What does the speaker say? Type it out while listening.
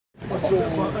So,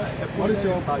 what is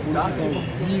your political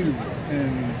view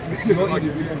and your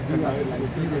individual view as a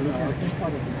Liberia each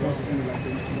part of the process in the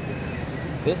Liberia?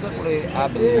 Basically, I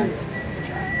believe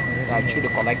that through the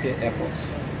collective efforts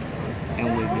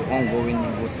and with the ongoing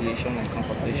negotiation and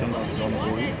conversation that is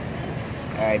ongoing,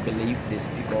 I believe the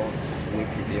speaker will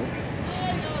prevail.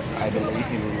 I believe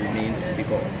he will remain the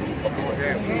speaker of the Republic of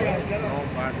Liberia.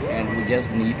 And we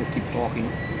just need to keep talking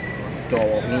to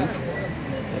our own,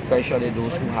 especially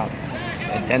those who have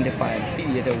identified,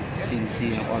 affiliated with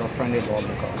CDC and other friendly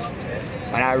lawmakers.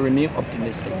 And I remain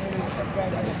optimistic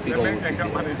that the speaker will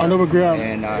prevail.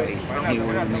 And he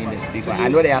will remain the speaker. I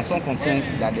know there are some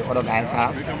concerns that the other guys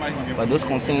have, but those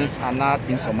concerns are not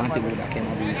insurmountable that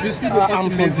cannot be. I'm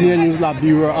from News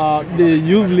Liberia. The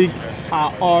Youth League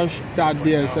are urged that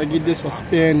they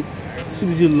suspend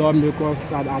CDC lawmakers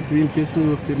that are doing business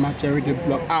with the majority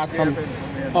bloc. As some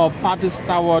party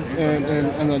stalwart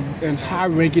and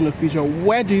high-ranking official,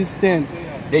 where do you stand?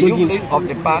 The Youth League of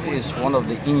the party is one of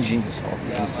the engines of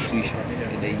the institution.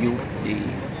 The youth, the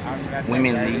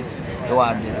women league, they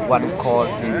are what we call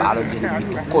in biology the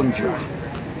mitochondria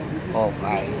of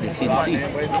the CDC.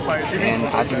 And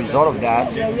as a result of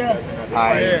that,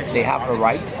 they have a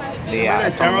right. They are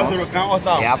autonomous.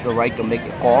 They have the right to make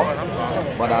a call.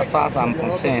 But as far as I'm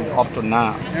concerned, up to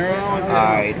now,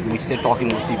 we're still talking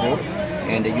with people,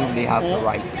 and the youth league has the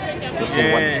right to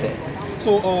say what they say.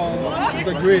 So,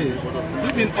 Mr. Gray,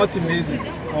 you've been optimistic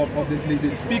of the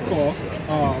speaker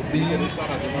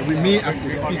remain as the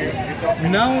speaker.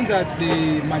 Now that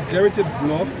the majority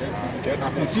bloc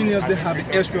continuously have the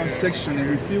extra section and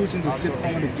refusing to sit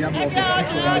under the gavel of the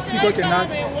speaker, and the speaker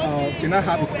cannot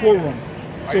have a quorum.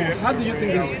 So, how do you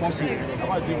think this is possible?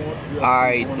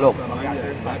 Look,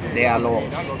 there are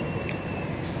laws.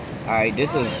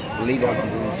 This is legal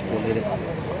and this is political.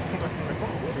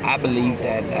 I believe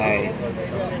that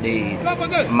the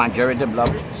majority bloc,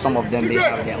 some of them, they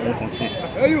have their own concerns.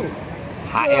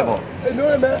 However,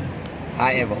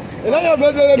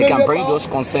 they can bring those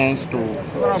concerns to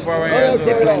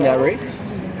the plenary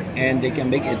and they can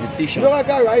make a decision.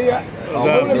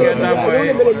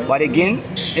 But again,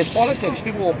 it's politics.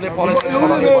 People will play politics for the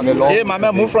law. You know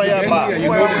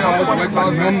the house work by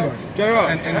numbers.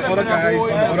 And other guys on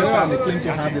the other side, they claim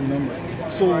to have the numbers.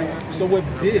 So with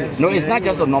this... No, it's not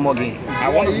just a normal game. I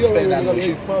want to respect that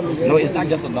notion. No, it's not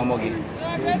just a normal game.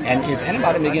 And if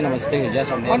anybody making a mistake, it's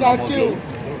just a normal game.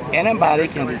 Anybody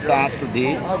can decide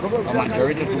today, a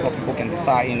majority group of people can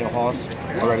decide in the House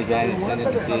or represent the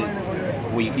Senate to say,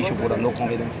 we issue vote of no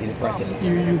confidence in the President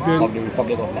of the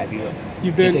Republic of Liberia.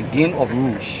 It's a game of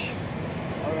rules.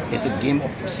 It's a game of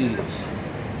procedures.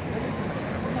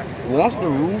 Once the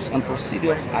rules and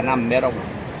procedures are not met up,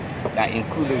 that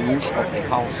include the rules of the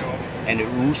House and the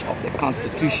rules of the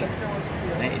Constitution,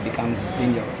 then it becomes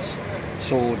dangerous.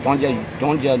 So don't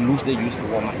just lose the use of the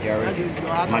word majority.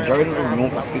 Majority will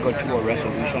remove a speaker through a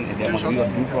resolution, and there must be a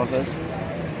due process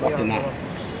 49.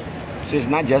 So it's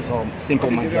not just a simple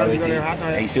majority.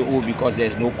 And you say, oh, because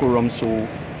there's no quorum, so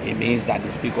it means that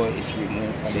the speaker is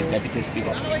removed by the deputy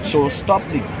speaker. So stop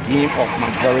the game of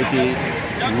majority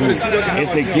rules.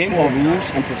 It's the game of rules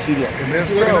and procedures.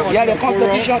 Yeah, the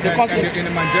Constitution. And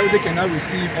the majority cannot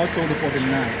receive also the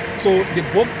 49. So the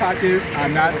both parties are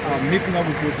not meeting up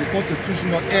with the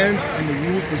constitutional ends and the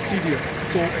rules procedure.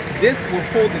 So this will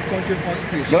hold the country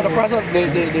hostage. No, the president,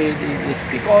 the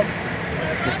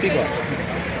speaker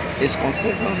is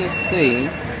consistently saying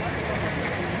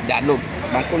that look,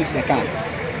 my colleagues may come.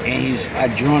 And he's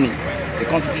adjourning. The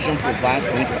Constitution provides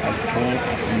for him to adjourn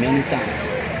as many times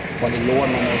for the lower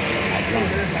numbers to adjourn.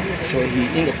 So he's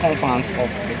in the confines of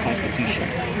the Constitution.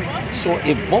 So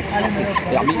if both houses,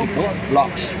 if both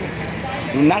blocks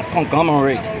do not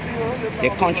conglomerate, the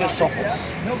country suffers.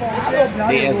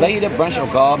 The executive branch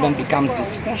of government becomes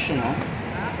dysfunctional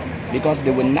because they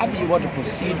will not be able to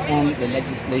proceed on the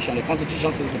legislation. The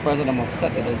Constitution says the president must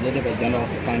set the legislative agenda of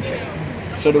the country.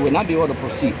 So they will not be able to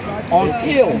proceed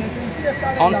until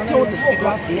the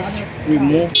speaker is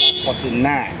removed for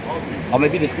tonight, or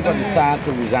maybe the speaker decides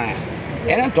to resign.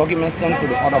 Any document sent to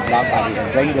the other block by the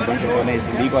executive branch of government is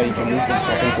illegal. It can move to the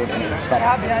Supreme Court and it will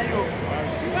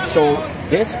stop. So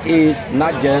this is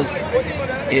not just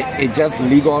it's just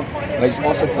legal, but it's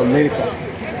also political.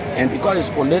 And because it's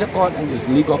political and it's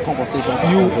legal conversations.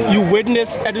 You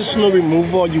witness additional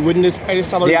removal. You witness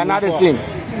additional. They are not the same.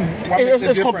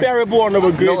 It's comparable on the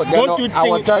grade. No, don't you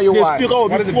think tell you the why. speaker will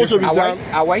be forced to resign?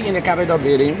 I worked in the Capitol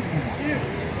building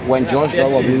when George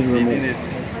Dodd was being removed.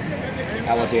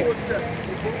 I was here.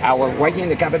 I was working in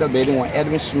the Capitol building when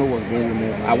Edwin Snow was being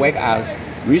removed. I worked as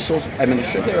resource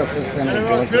administrative assistant of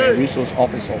George Dodd, resource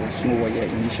officer when Snow was here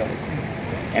initially.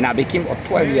 and I became a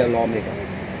 12-year lawmaker.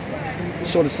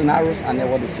 So the scenarios are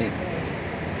never the same.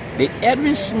 The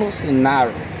Edwin Snow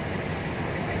scenario,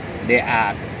 there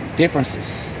are differences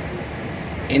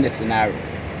in the scenario.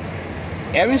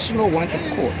 Edwin Snow went to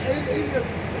court.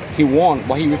 He won,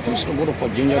 but he refused to go to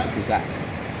Virginia to preside.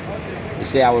 He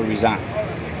said, I will resign.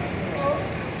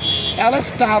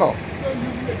 Ellis Taro,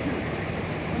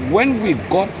 when we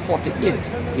got 48,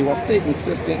 he was still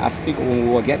insisting as speaker. When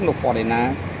we were getting to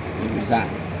 49, he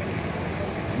resigned.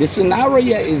 The scenario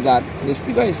here is that the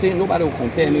speaker is saying nobody will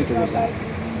compel me to resign.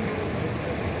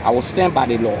 I will stand by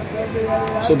the law.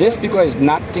 So this speaker is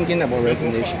not thinking about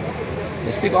resignation.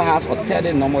 The speaker has a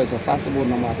 30 number, it's a sensible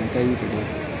number, I can tell you today.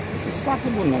 It's a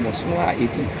sensible number, Snow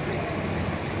 18.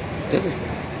 This is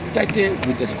 30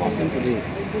 we're discussing today.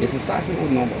 It's a sensible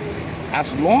number.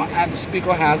 As long as the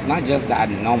speaker has not just that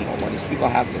number, but the speaker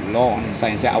has the law on his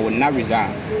side and say, I will not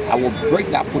resign. I will break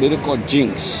that political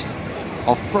jinx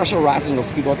of pressurizing the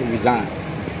speaker to resign.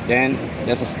 Then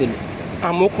there's a statement.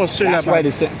 I'm more concerned That's about why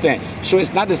they stand. So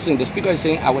it's not the same. The speaker is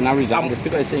saying, I will not resign. The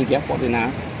speaker is saying, get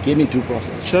 49, give me due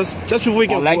process. Just before we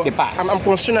can Unlike go, the past. I'm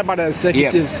concerned about the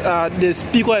executives. Yeah. The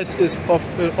speaker is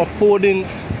upholding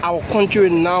our country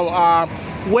now.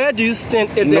 Where do you stand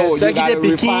if the executive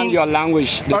refine your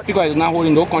language. The speaker is not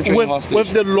holding no country hostage.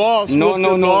 With the laws.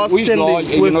 No. Which law?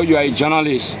 You know you are a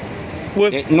journalist. No.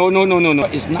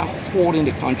 It's not holding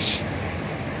the country.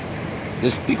 The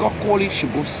speaker colleague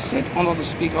should go sit under the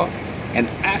speaker and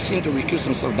ask him to recuse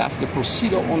himself. That's the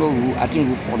procedure under rule, I think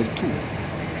rule 42.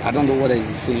 I don't know whether it's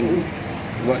the same rule.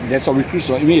 But there's a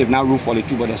recusal. I mean, it's not rule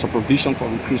 42, but there's a provision for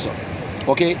recusal.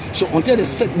 Okay? So until they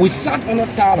said, we sat on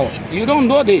a title. You don't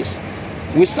know this.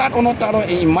 We sat on a title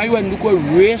and Emmanuel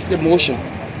Nukwe raised the motion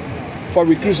for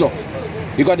recusal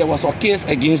because there was a case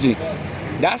against him.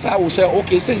 That's how we say,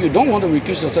 okay, say you don't want to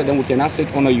recuse yourself, then we cannot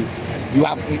sit under you. You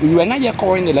are not yet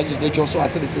covering the legislature, so I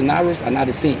said the scenarios are not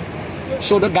the same.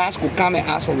 So the guys could come and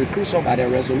ask for recusal by their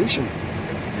resolution.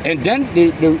 And then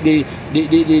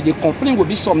the complaint will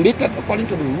be submitted according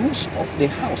to the rules of the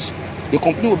House. The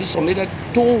complaint will be submitted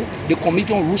to the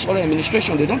Committee on Rules of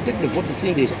Administration. They don't take the vote the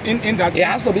same day. It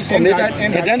has to be submitted,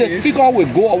 and then the speaker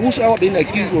will go, or whosoever being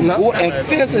accused will go and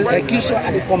face the accuser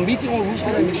at the Committee on Rules of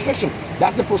Administration.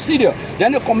 That's the procedure.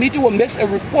 Then the committee will make a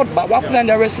report by what plan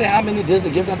they say how many days they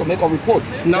give them to make a report.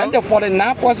 Then the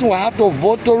 49 person will have to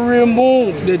vote to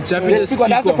remove the deputy speaker.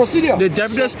 That's the procedure. The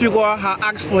deputy speaker has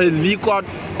asked for a legal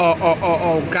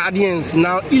guardians.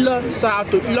 Now, but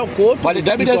the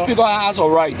deputy speaker has a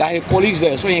right that his colleagues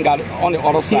there, so he ain't got it on the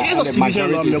other side. He is a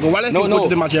citizen lawmaker. Why let's go to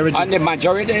the majority? And the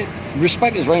majority,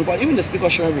 respect is very important. Even the speaker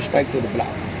showing respect to the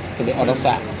black, to the other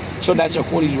side. So that's your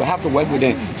colleagues. You have to work with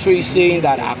them. So he's saying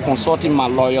that I'm consulting my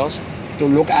lawyers to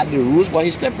look at the rules, but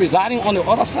he's still presiding on the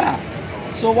other side.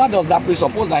 So what does that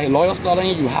presuppose? That his lawyers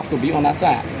telling you have to be on that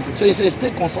side. So he says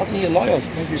still consulting his lawyers.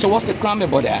 So what's the crime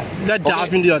about that? Let's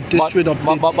dive into your district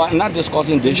but not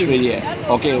discussing district yet.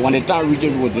 Okay, when the time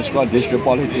reaches, we'll discuss district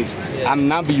politics. I'm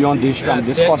not beyond district. I'm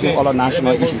discussing other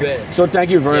national issues. So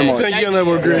thank you very much. Thank you,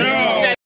 Honorable Green.